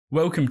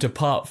Welcome to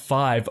part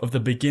 5 of the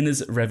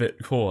Beginner's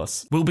Revit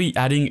course. We'll be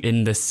adding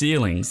in the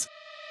ceilings.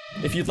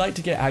 If you'd like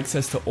to get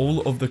access to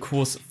all of the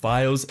course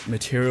files,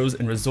 materials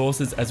and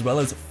resources, as well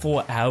as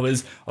 4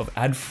 hours of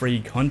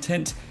ad-free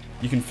content,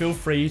 you can feel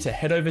free to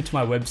head over to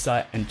my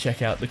website and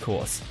check out the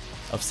course.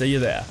 I'll see you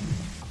there.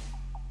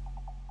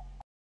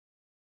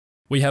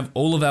 We have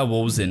all of our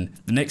walls in.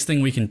 The next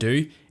thing we can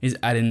do is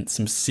add in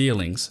some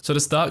ceilings. So to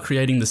start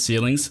creating the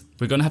ceilings,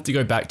 we're going to have to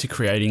go back to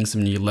creating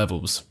some new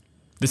levels.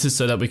 This is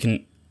so that we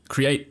can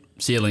create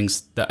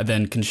ceilings that are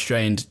then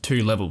constrained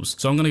to levels.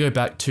 So I'm going to go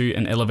back to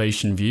an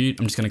elevation view.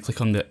 I'm just going to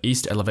click on the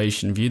east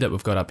elevation view that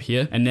we've got up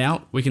here. And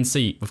now we can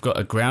see we've got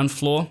a ground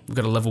floor, we've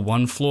got a level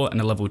 1 floor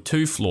and a level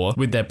 2 floor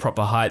with their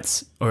proper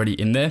heights already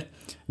in there.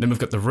 And then we've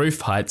got the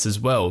roof heights as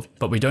well,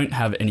 but we don't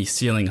have any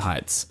ceiling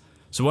heights.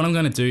 So what I'm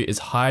going to do is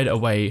hide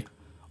away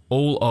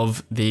all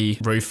of the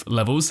roof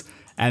levels,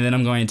 and then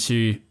I'm going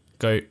to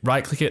go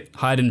right click it,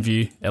 hide in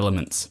view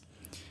elements.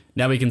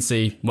 Now we can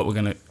see what we're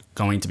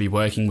going to be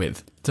working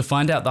with. To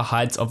find out the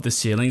heights of the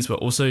ceilings, we're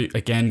also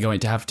again going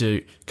to have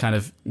to kind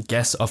of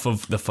guess off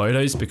of the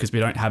photos because we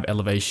don't have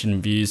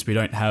elevation views, we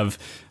don't have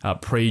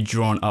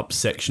pre-drawn up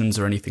sections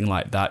or anything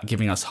like that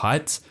giving us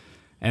heights,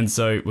 and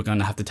so we're going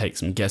to have to take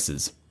some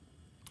guesses.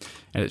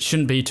 And it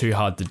shouldn't be too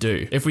hard to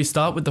do. If we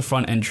start with the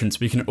front entrance,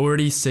 we can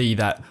already see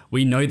that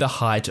we know the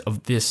height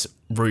of this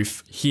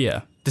roof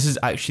here. This is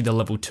actually the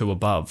level 2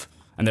 above,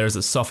 and there is a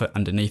soffit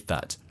underneath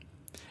that.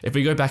 If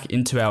we go back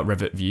into our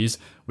Revit views,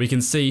 we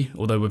can see,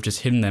 although we've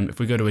just hidden them, if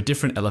we go to a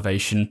different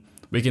elevation,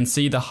 we can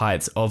see the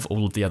heights of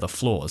all of the other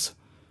floors.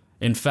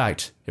 In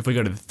fact, if we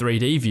go to the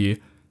 3D view,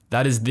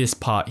 that is this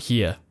part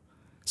here.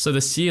 So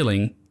the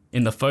ceiling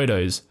in the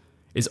photos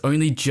is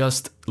only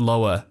just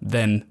lower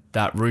than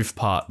that roof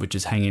part, which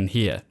is hanging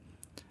here.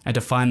 And to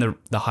find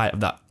the height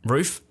of that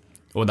roof,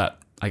 or that,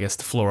 I guess,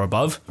 the floor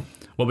above,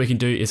 what we can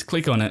do is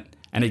click on it,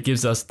 and it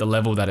gives us the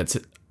level that it's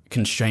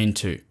constrained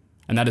to,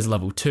 and that is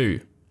level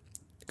 2.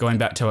 Going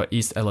back to our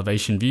east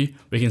elevation view,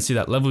 we can see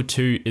that level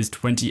 2 is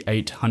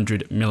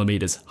 2800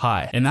 millimeters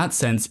high. In that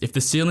sense, if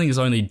the ceiling is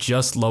only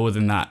just lower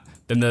than that,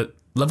 then the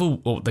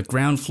level or the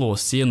ground floor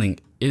ceiling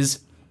is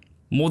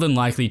more than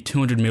likely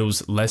 200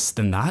 mils less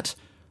than that.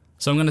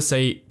 So I'm going to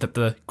say that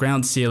the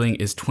ground ceiling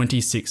is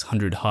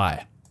 2600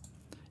 high.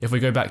 If we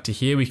go back to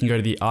here, we can go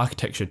to the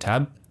architecture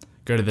tab,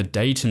 go to the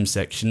datum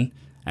section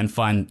and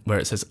find where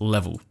it says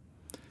level.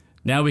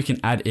 Now we can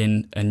add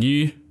in a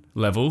new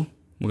level.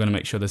 We're going to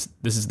make sure this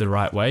is the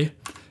right way.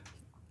 I'm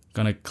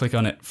going to click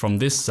on it from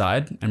this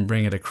side and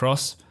bring it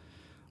across.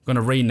 I'm going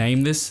to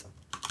rename this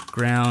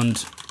ground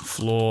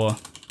floor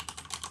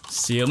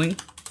ceiling.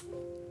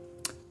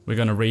 We're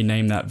going to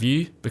rename that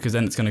view because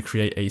then it's going to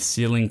create a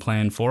ceiling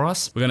plan for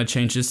us. We're going to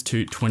change this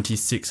to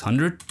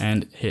 2600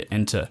 and hit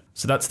enter.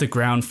 So that's the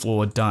ground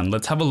floor done.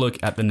 Let's have a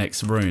look at the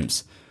next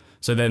rooms.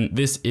 So then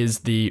this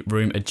is the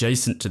room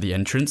adjacent to the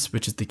entrance,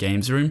 which is the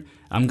games room.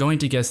 I'm going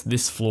to guess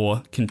this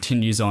floor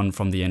continues on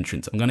from the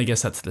entrance. I'm going to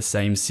guess that's the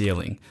same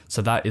ceiling.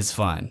 So that is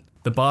fine.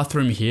 The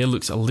bathroom here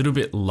looks a little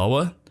bit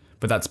lower,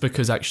 but that's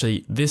because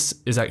actually this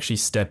is actually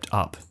stepped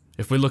up.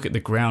 If we look at the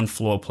ground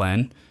floor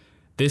plan,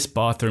 this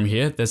bathroom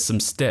here, there's some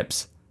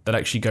steps that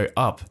actually go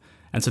up.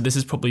 And so this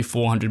is probably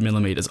 400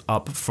 millimeters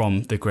up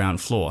from the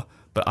ground floor.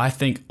 But I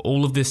think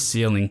all of this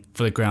ceiling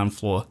for the ground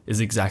floor is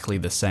exactly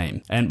the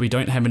same. And we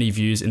don't have any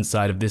views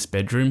inside of this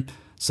bedroom,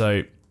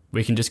 so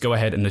we can just go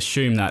ahead and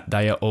assume that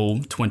they are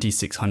all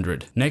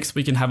 2600. Next,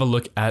 we can have a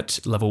look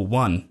at level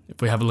 1.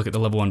 If we have a look at the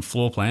level 1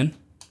 floor plan,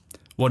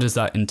 what does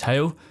that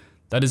entail?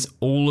 That is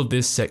all of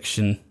this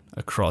section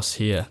across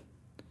here.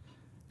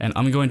 And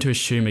I'm going to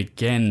assume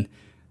again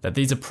that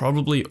these are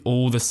probably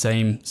all the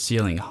same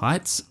ceiling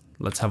heights.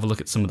 Let's have a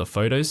look at some of the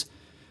photos.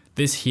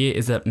 This here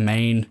is that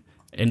main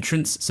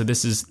entrance, so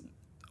this is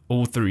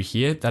all through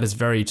here. That is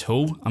very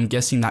tall. I'm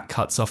guessing that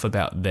cuts off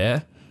about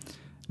there,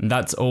 and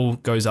that's all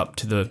goes up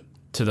to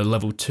the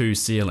level 2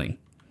 ceiling.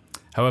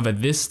 However,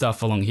 this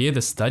stuff along here, the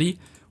study,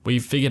 we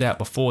figured out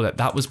before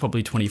that was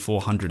probably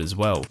 2400 as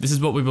well. This is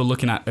what we were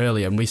looking at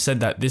earlier, and we said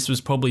that this was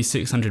probably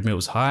 600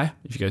 mils high.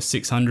 If you go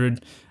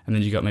 600 and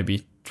then you got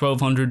maybe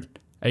 1200,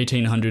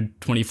 1800,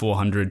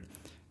 2400,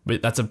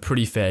 but that's a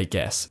pretty fair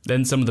guess.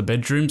 Then some of the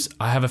bedrooms,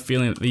 I have a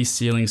feeling that these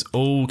ceilings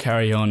all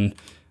carry on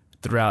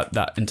throughout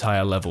that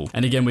entire level.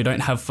 And again, we don't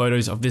have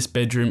photos of this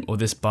bedroom or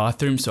this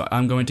bathroom, so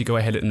I'm going to go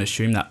ahead and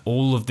assume that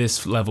all of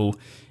this level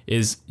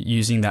is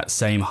using that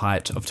same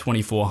height of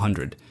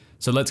 2400.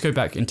 So let's go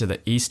back into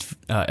the east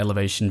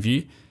elevation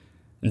view,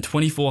 and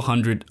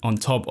 2400 on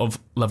top of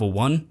level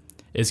 1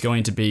 is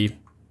going to be,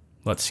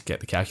 let's get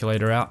the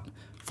calculator out,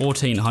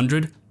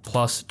 1400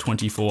 plus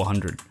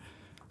 2400.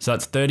 So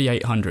that's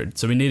 3800.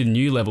 So we need a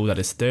new level that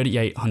is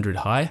 3800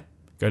 high.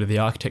 Go to the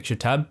architecture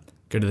tab,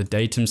 go to the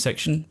datum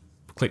section,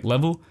 click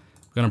level.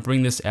 We're going to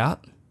bring this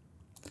out.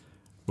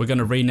 We're going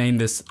to rename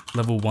this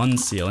level 1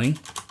 ceiling.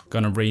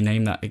 Going to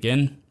rename that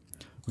again.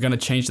 We're going to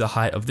change the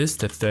height of this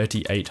to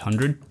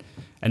 3800.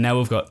 And now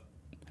we've got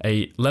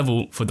a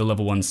level for the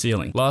level 1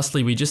 ceiling.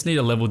 Lastly, we just need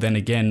a level then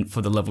again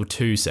for the level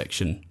 2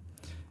 section.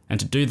 And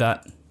to do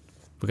that,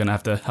 we're gonna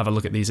have to have a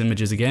look at these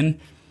images again.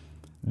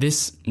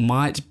 This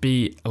might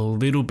be a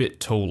little bit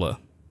taller.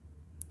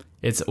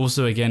 It's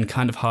also, again,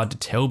 kind of hard to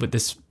tell, but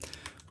this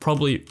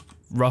probably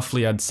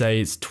roughly I'd say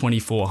it's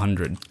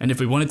 2400. And if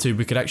we wanted to,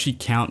 we could actually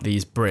count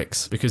these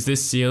bricks because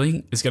this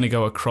ceiling is gonna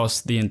go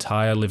across the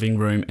entire living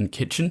room and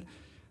kitchen.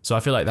 So I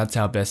feel like that's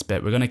our best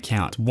bet. We're gonna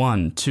count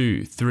 1,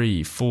 2,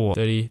 3, 4,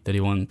 30,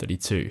 31,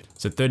 32.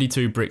 So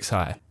 32 bricks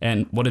high.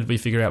 And what did we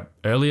figure out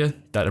earlier?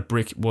 That a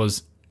brick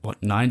was,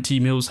 what, 90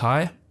 mils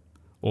high?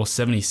 Or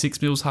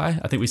 76 mils high?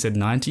 I think we said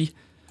 90.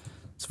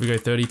 So if we go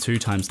 32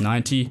 times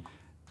 90,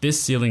 this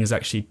ceiling is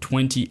actually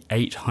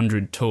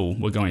 2800 tall,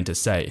 we're going to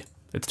say.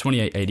 It's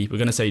 2880, we're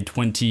gonna say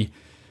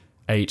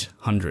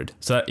 2800.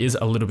 So that is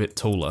a little bit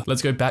taller.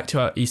 Let's go back to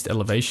our east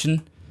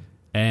elevation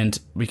and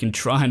we can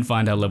try and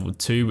find our level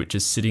 2, which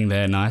is sitting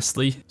there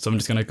nicely. So I'm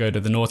just gonna go to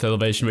the north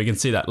elevation. We can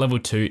see that level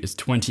 2 is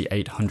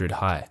 2800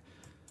 high.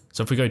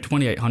 So if we go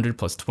 2800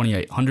 plus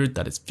 2800,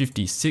 that is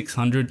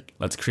 5600.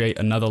 Let's create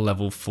another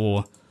level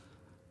for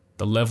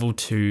the level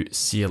 2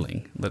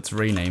 ceiling. Let's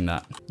rename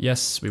that.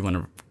 Yes, we want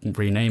to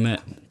rename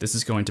it. This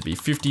is going to be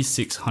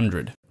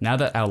 5600. Now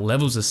that our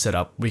levels are set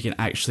up, we can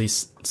actually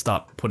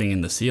start putting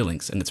in the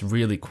ceilings, and it's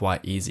really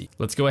quite easy.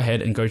 Let's go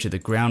ahead and go to the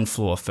ground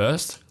floor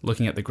first,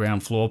 looking at the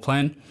ground floor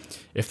plan.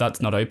 If that's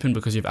not open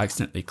because you've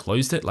accidentally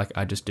closed it like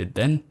I just did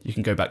then, you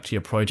can go back to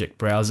your project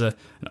browser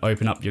and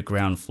open up your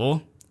ground floor.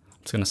 I'm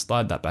just going to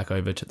slide that back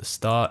over to the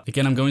start.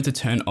 Again, I'm going to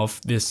turn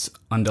off this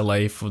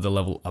underlay for the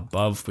level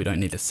above. We don't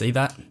need to see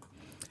that.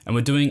 And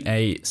we're doing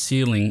a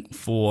ceiling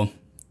for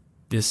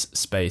this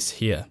space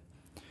here.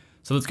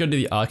 So let's go to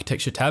the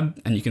architecture tab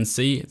and you can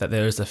see that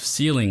there is a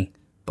ceiling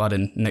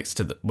button next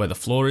to where the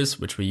floor is,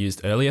 which we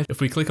used earlier.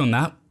 If we click on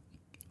that,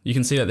 you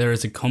can see that there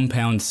is a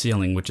compound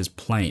ceiling, which is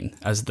plain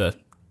as the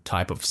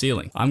type of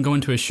ceiling. I'm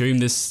going to assume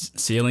this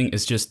ceiling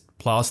is just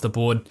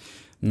plasterboard,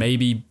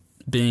 maybe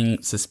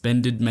being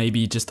suspended,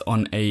 maybe just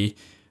on a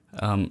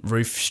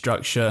roof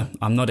structure.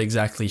 I'm not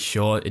exactly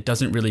sure. It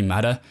doesn't really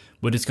matter.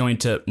 We're just going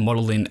to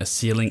model in a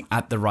ceiling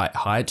at the right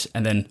height,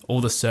 and then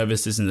all the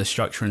services and the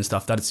structure and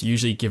stuff that's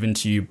usually given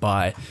to you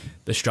by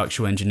the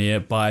structural engineer,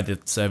 by the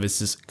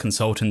services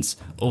consultants,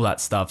 all that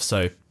stuff.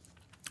 So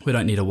we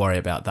don't need to worry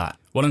about that.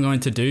 What I'm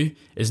going to do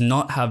is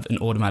not have an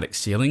automatic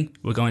ceiling.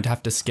 We're going to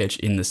have to sketch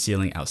in the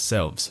ceiling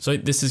ourselves. So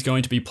this is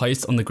going to be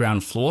placed on the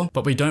ground floor,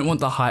 but we don't want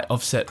the height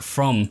offset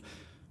from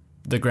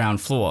the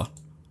ground floor.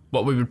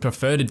 What we would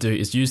prefer to do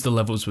is use the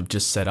levels we've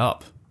just set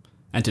up.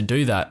 And to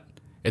do that,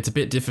 it's a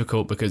bit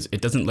difficult because it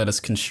doesn't let us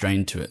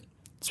constrain to it.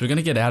 So we're going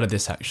to get out of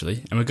this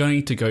actually, and we're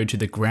going to go to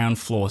the ground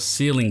floor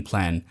ceiling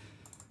plan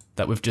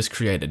that we've just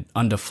created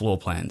under floor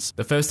plans.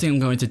 The first thing I'm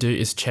going to do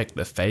is check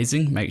the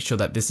phasing, make sure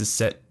that this is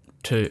set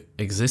to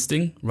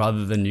existing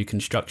rather than new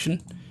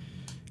construction.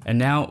 And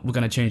now we're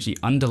going to change the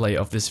underlay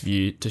of this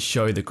view to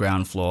show the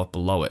ground floor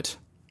below it.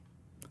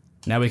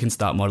 Now we can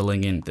start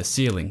modeling in the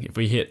ceiling. If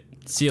we hit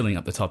ceiling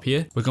up the top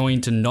here, we're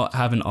going to not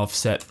have an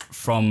offset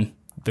from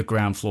the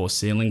ground floor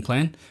ceiling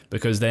plan,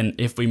 because then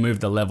if we move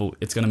the level,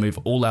 it's going to move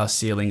all our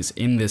ceilings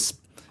in this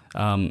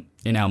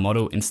in our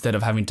model instead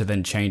of having to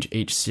then change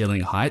each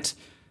ceiling height.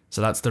 So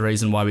that's the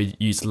reason why we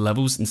use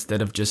levels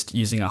instead of just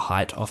using a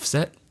height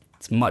offset.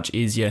 It's much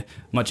easier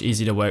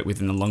to work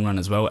with in the long run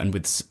as well. And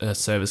with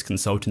service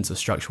consultants or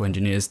structural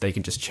engineers, they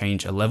can just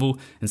change a level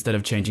instead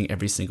of changing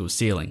every single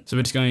ceiling. So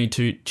we're just going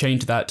to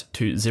change that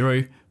to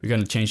 0. We're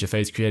going to change the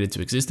phase created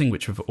to existing,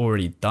 which we've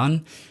already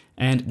done.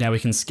 And now we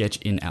can sketch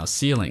in our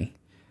ceiling.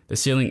 The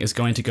ceiling is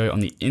going to go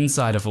on the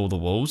inside of all the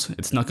walls.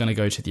 It's not going to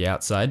go to the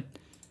outside.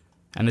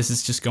 And this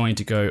is just going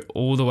to go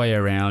all the way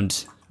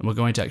around. And we're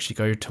going to actually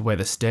go to where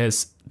the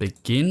stairs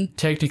begin.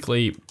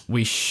 Technically,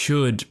 we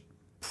should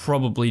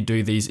probably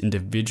do these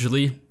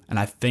individually. And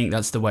I think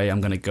that's the way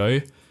I'm going to go.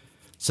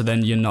 So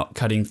then you're not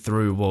cutting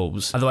through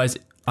walls. Otherwise,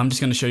 I'm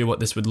just going to show you what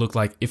this would look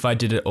like if I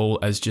did it all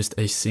as just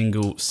a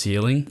single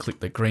ceiling.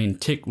 Click the green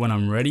tick when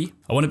I'm ready.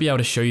 I want to be able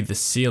to show you the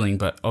ceiling,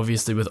 but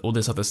obviously with all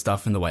this other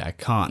stuff in the way, I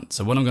can't.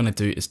 So what I'm going to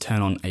do is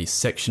turn on a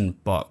section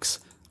box.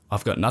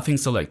 I've got nothing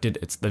selected.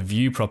 It's the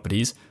view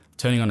properties.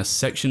 Turning on a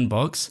section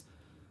box.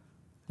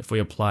 If we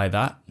apply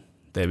that,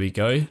 there we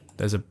go.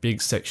 There's a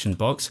big section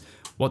box.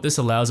 What this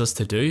allows us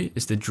to do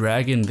is to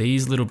drag in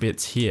these little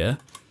bits here,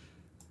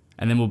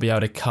 and then we'll be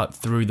able to cut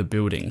through the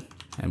building.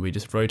 And we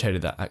just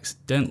rotated that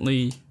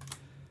accidentally.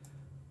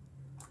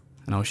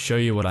 And I'll show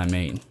you what I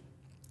mean.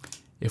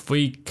 If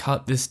we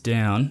cut this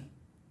down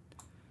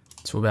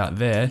to about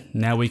there,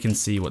 now we can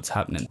see what's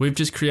happening. We've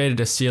just created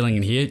a ceiling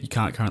in here. You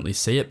can't currently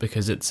see it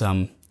because it's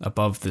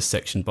above the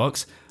section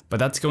box, but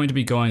that's going to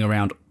be going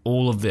around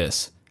all of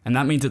this. And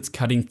that means it's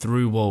cutting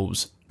through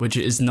walls, which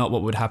is not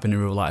what would happen in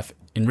real life.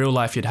 In real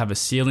life, you'd have a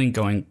ceiling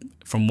going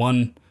from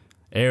one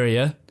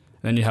area,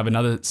 then you have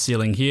another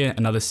ceiling here,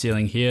 another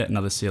ceiling here,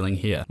 another ceiling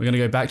here. We're going to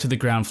go back to the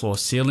ground floor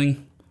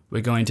ceiling.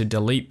 We're going to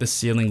delete the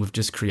ceiling we've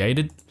just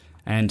created.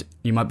 And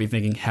you might be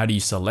thinking, how do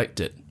you select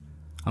it?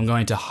 I'm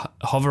going to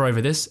hover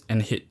over this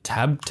and hit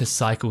tab to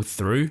cycle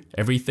through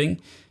everything.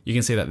 You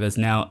can see that there's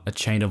now a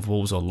chain of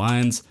walls or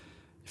lines.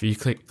 If you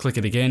click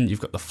it again,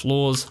 you've got the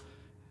floors.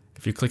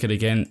 If you click it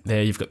again,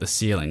 there you've got the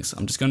ceilings.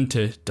 I'm just going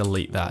to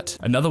delete that.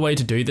 Another way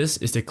to do this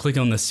is to click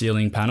on the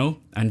ceiling panel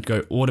and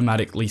go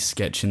automatically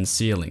sketch in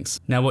ceilings.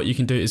 Now what you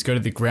can do is go to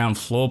the ground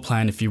floor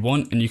plan if you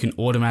want, and you can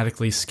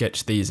automatically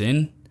sketch these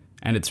in,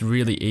 and it's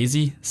really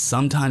easy.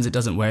 Sometimes it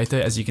doesn't work though,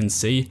 as you can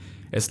see.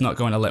 It's not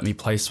going to let me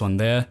place one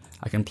there.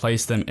 I can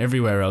place them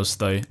everywhere else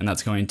though, and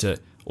that's going to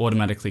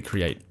automatically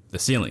create the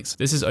ceilings.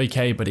 This is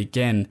okay, but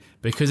again,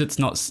 because it's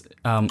not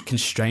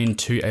constrained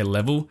to a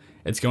level,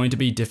 it's going to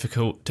be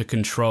difficult to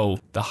control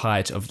the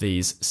height of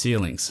these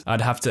ceilings.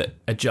 I'd have to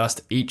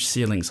adjust each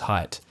ceiling's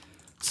height.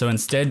 So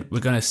instead,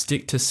 we're going to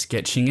stick to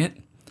sketching it,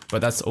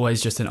 but that's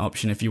always just an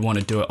option if you want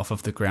to do it off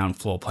of the ground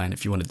floor plan,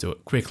 if you want to do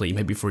it quickly,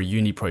 maybe for a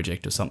uni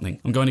project or something.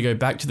 I'm going to go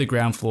back to the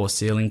ground floor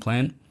ceiling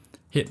plan,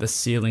 hit the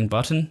ceiling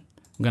button.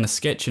 I'm going to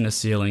sketch in a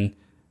ceiling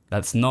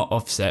that's not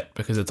offset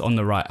because it's on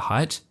the right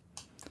height.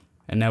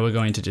 And now we're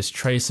going to just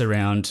trace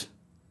around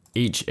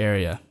each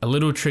area. A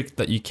little trick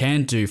that you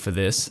can do for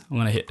this, I'm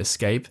going to hit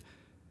escape.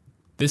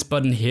 This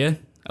button here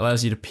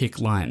allows you to pick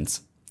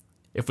lines.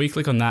 If we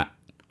click on that,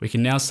 we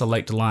can now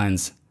select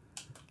lines,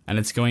 and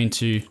it's going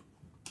to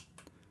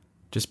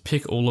just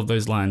pick all of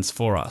those lines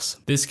for us.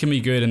 This can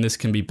be good and this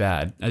can be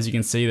bad. As you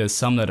can see, there's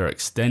some that are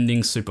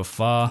extending super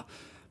far,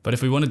 but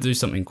if we want to do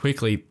something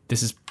quickly,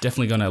 this is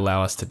definitely going to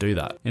allow us to do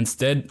that.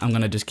 Instead, I'm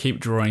going to just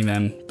keep drawing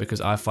them because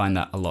I find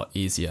that a lot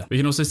easier. We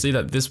can also see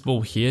that this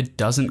wall here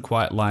doesn't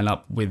quite line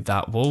up with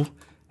that wall,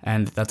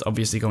 and that's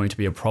obviously going to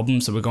be a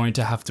problem. So we're going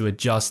to have to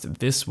adjust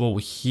this wall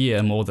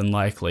here more than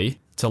likely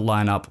to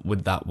line up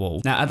with that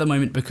wall. Now at the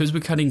moment, because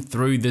we're cutting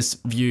through this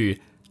view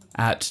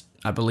at,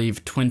 I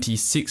believe,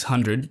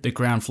 2600, the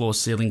ground floor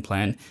ceiling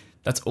plan,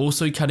 that's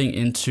also cutting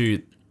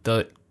into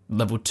the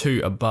level 2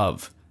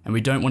 above. And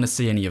we don't want to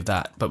see any of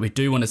that, but we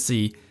do want to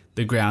see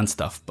the ground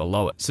stuff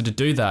below it. So to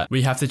do that,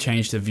 we have to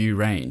change the view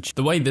range.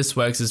 The way this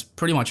works is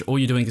pretty much all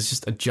you're doing is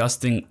just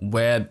adjusting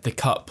where the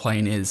cut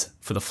plane is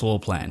for the floor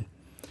plan.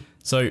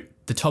 So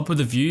the top of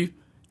the view,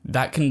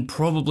 that can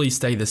probably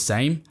stay the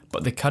same,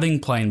 but the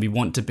cutting plane we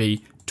want to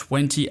be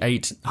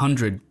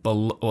 2800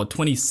 below, or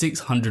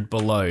 2600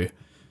 below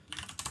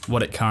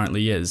what it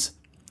currently is.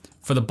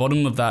 For the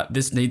bottom of that,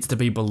 this needs to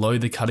be below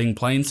the cutting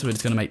plane, so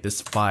it's going to make this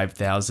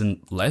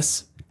 5,000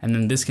 less. And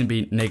then this can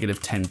be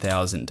negative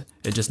 10,000.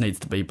 It just needs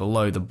to be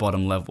below the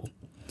bottom level.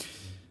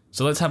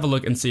 So let's have a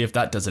look and see if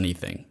that does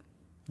anything.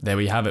 There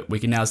we have it. We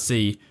can now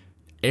see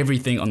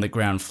everything on the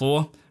ground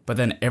floor, but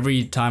then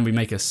every time we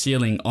make a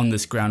ceiling on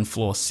this ground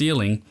floor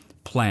ceiling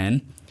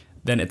plan,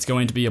 then it's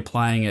going to be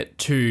applying it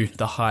to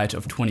the height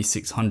of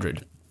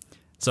 2600.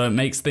 So it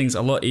makes things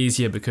a lot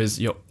easier because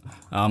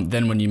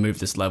then when you move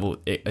this level,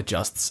 it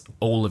adjusts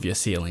all of your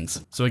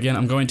ceilings. So again,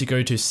 I'm going to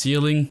go to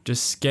ceiling,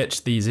 just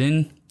sketch these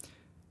in,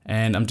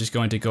 and I'm just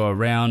going to go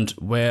around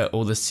where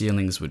all the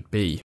ceilings would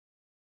be.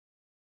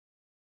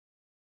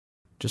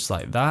 Just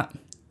like that.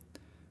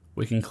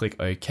 We can click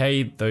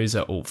OK, those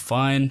are all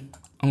fine.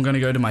 I'm going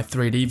to go to my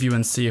 3D view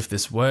and see if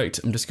this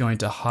worked. I'm just going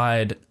to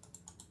hide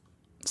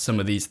some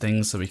of these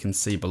things so we can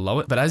see below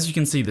it. But as you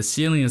can see, the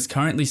ceiling is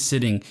currently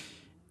sitting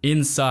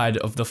inside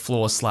of the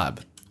floor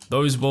slab.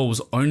 Those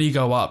walls only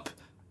go up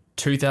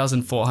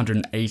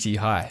 2,480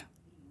 high,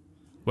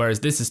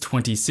 whereas this is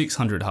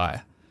 2,600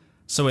 high.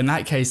 So in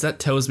that case, that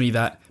tells me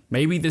that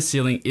maybe the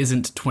ceiling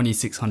isn't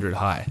 2,600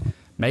 high.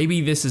 Maybe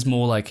this is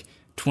more like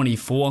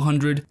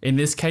 2,400. In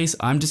this case,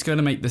 I'm just going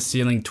to make the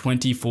ceiling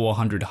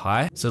 2,400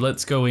 high. So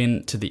let's go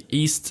into the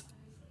east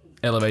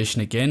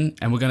elevation again,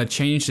 and we're going to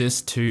change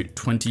this to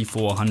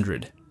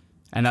 2,400.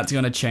 And that's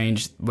going to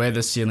change where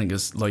the ceiling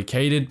is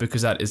located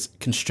because that is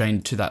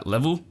constrained to that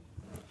level.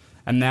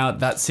 And now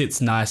that sits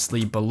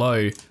nicely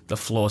below the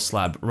floor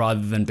slab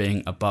rather than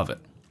being above it.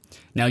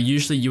 Now,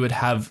 usually you would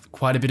have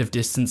quite a bit of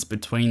distance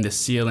between the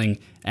ceiling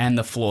and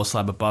the floor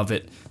slab above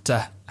it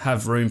to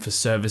have room for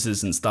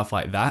services and stuff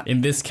like that.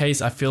 In this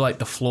case, I feel like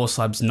the floor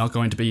slab's not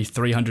going to be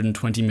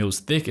 320 mils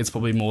thick. It's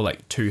probably more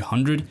like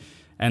 200.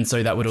 And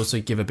so that would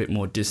also give a bit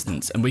more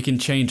distance. And we can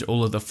change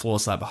all of the floor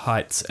slab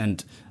heights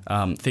and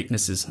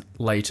thicknesses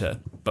later.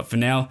 But for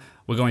now,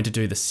 we're going to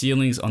do the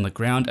ceilings on the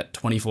ground at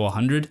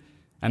 2,400.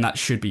 And that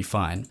should be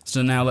fine.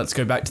 So now let's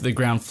go back to the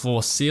ground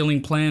floor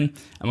ceiling plan,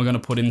 and we're going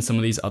to put in some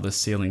of these other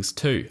ceilings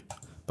too.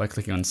 By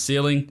clicking on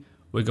ceiling,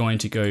 we're going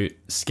to go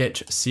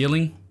sketch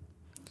ceiling.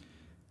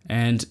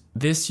 And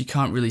this, you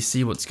can't really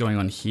see what's going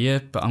on here,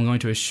 but I'm going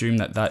to assume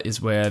that that is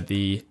where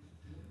the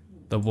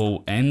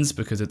wall ends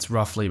because it's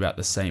roughly about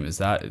the same as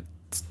that.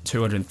 It's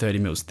 230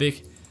 mils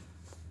thick.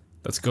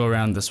 Let's go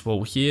around this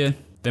wall here.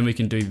 Then we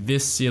can do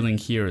this ceiling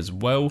here as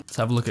well. Let's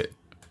have a look at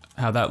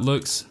how that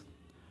looks.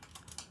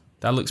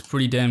 That looks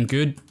pretty damn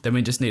good. Then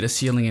we just need a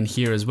ceiling in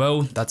here as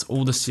well. That's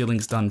all the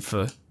ceilings done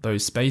for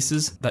those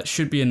spaces. That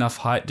should be enough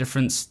height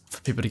difference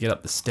for people to get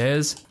up the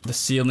stairs. The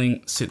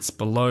ceiling sits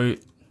below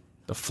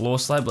the floor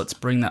slab. Let's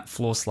bring that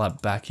floor slab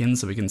back in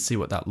so we can see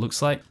what that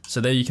looks like.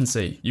 So there you can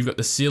see, you've got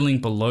the ceiling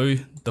below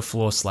the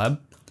floor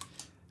slab,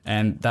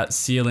 and that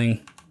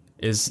ceiling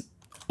is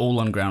all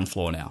on ground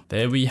floor now.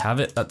 There we have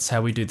it. That's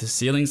how we do the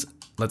ceilings.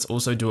 let's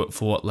also do it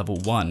for level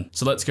 1.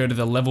 So let's go to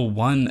the level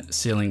 1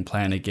 ceiling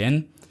plan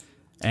again.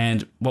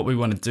 And what we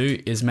want to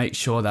do is make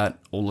sure that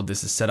all of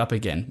this is set up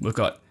again. We've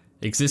got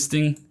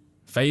existing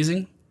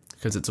phasing,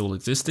 because it's all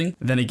existing.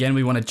 And then again,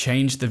 we want to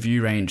change the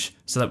view range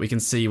so that we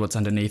can see what's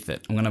underneath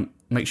it. I'm going to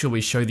make sure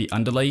we show the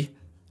underlay,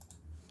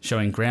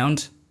 showing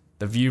ground,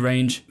 the view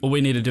range. All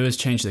we need to do is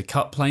change the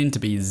cut plane to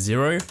be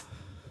 0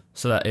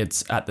 so that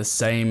it's at the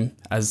same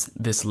as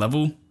this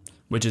level,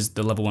 which is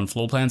the level 1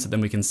 floor plan. So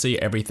then we can see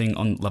everything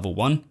on level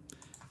 1. I'm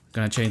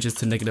going to change this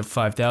to negative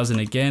 5,000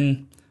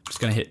 again. I'm just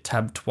going to hit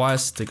tab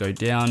twice to go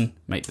down,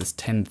 make this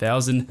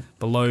 10,000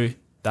 below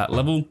that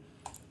level.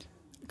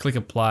 Click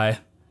apply.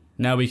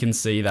 Now we can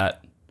see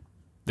that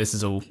this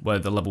is all where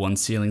the level 1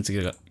 ceilings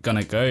are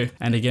gonna go.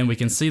 And again, we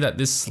can see that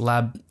this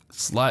slab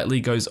slightly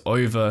goes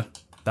over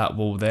that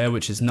wall there,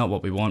 which is not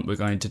what we want. We're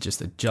going to just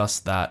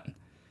adjust that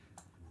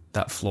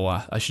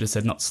floor. I should have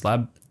said not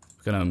slab.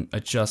 We're gonna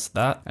adjust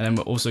that. And then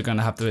we're also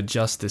gonna have to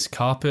adjust this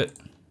carpet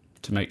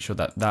to make sure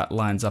that that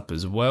lines up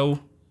as well.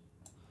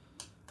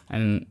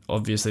 And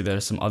obviously there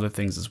are some other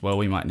things as well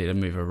we might need to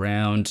move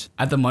around.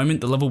 At the moment,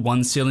 the level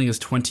 1 ceiling is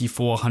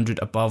 2400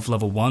 above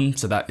level 1,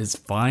 so that is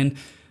fine.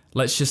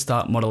 Let's just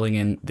start modeling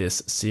in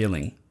this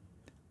ceiling.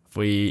 If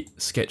we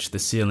sketch the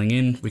ceiling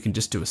in, we can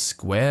just do a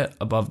square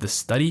above the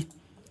study.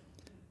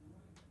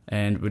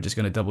 And we're just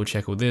gonna double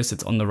check all this.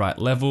 It's on the right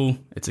level,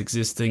 it's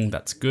existing,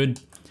 that's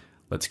good.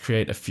 Let's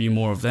create a few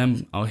more of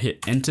them. I'll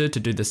hit enter to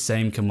do the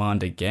same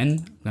command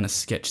again. I'm gonna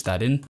sketch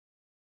that in.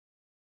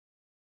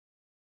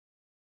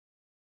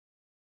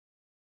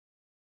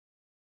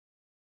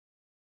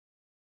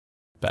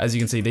 But as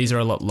you can see, these are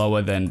a lot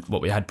lower than what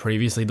we had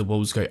previously. The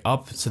walls go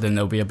up, so then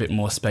there'll be a bit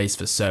more space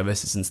for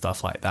services and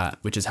stuff like that,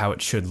 which is how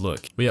it should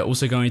look. We are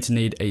also going to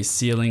need a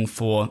ceiling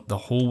for the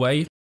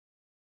hallway.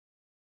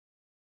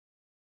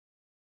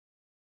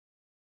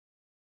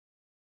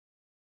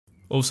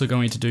 Also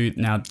going to do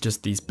now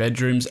just these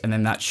bedrooms, and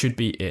then that should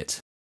be it.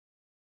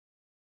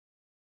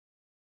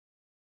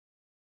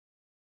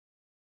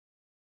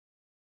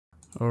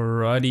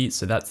 Alrighty,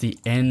 so that's the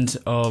end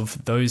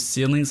of those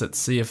ceilings. Let's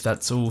see if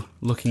that's all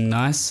looking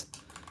nice.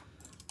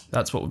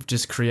 That's what we've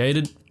just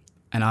created,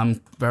 and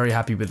I'm very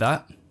happy with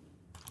that.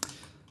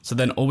 So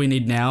then all we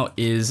need now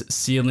is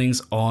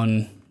ceilings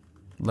on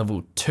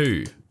level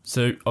 2.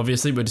 So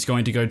obviously we're just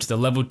going to go to the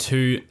level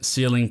 2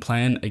 ceiling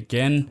plan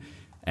again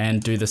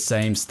and do the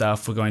same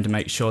stuff. We're going to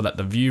make sure that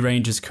the view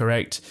range is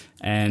correct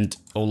and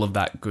all of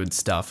that good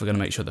stuff. We're going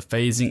to make sure the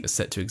phasing is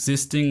set to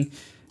existing.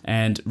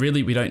 And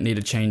really, we don't need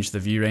to change the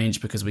view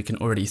range because we can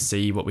already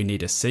see what we need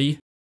to see.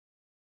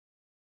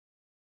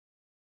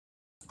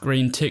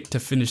 Green tick to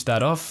finish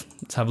that off.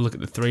 Let's have a look at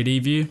the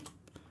 3D view.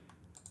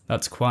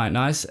 That's quite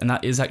nice. And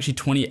that is actually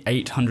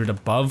 2800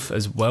 above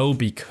as well,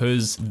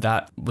 because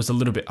that was a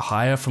little bit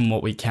higher from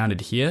what we counted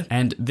here.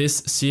 And this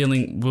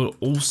ceiling will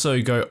also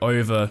go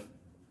over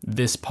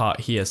this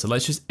part here. So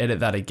let's just edit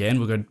that again.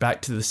 We'll go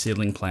back to the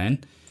ceiling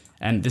plan.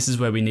 And this is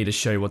where we need to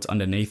show what's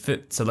underneath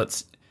it. So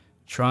let's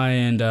try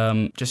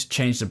and just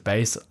change the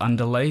base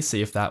underlay,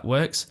 see if that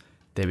works.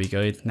 There we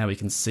go, now we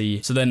can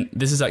see. So then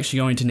this is actually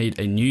going to need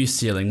a new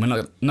ceiling.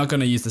 We're not going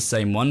to use the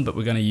same one, but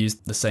we're going to use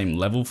the same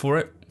level for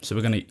it. So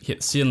we're going to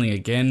hit ceiling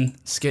again,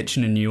 sketch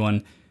in a new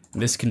one.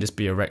 This can just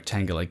be a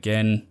rectangle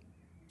again,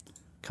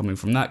 coming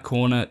from that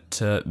corner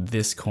to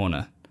this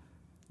corner.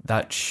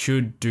 That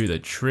should do the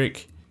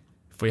trick.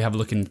 If we have a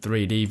look in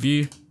 3D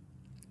view,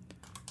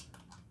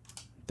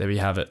 there we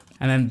have it.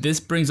 And then this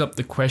brings up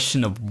the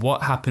question of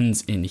what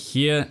happens in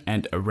here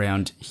and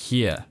around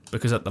here,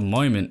 because at the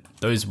moment,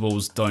 those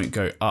walls don't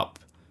go up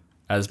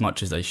as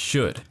much as they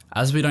should.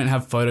 As we don't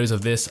have photos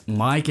of this,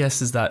 my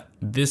guess is that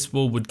this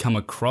wall would come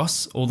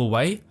across all the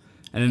way,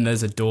 and then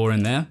there's a door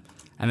in there,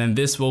 and then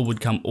this wall would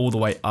come all the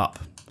way up.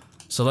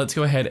 So let's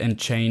go ahead and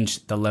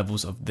change the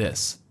levels of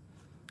this.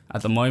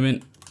 At the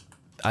moment,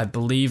 I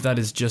believe that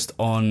is just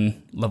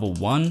on level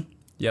 1.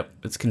 Yep,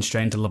 it's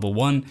constrained to level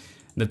 1.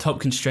 The top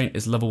constraint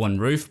is level 1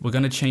 roof. We're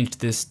going to change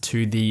this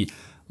to the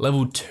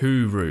level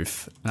 2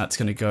 roof. And that's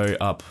going to go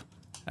up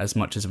as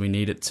much as we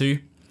need it to.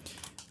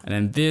 And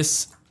then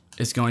this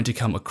is going to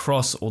come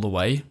across all the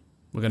way.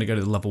 We're going to go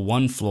to the level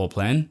 1 floor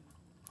plan.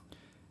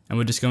 And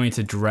we're just going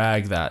to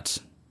drag that.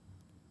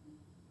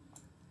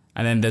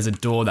 And then there's a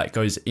door that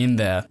goes in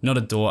there. Not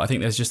a door, I think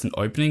there's just an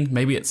opening.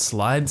 Maybe it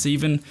slides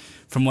even,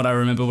 from what I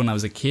remember when I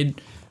was a kid.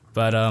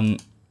 But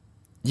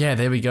yeah,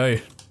 there we go.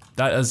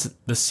 That is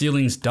the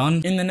ceilings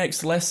done. In the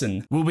next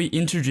lesson, we'll be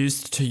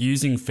introduced to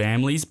using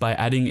families by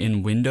adding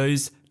in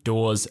windows,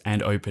 doors,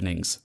 and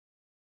openings.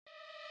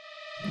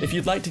 If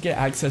you'd like to get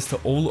access to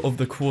all of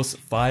the course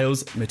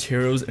files,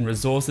 materials, and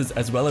resources,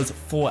 as well as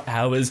 4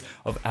 hours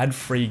of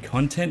ad-free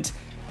content,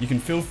 you can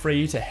feel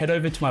free to head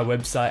over to my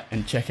website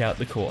and check out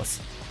the course.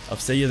 I'll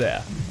see you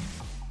there.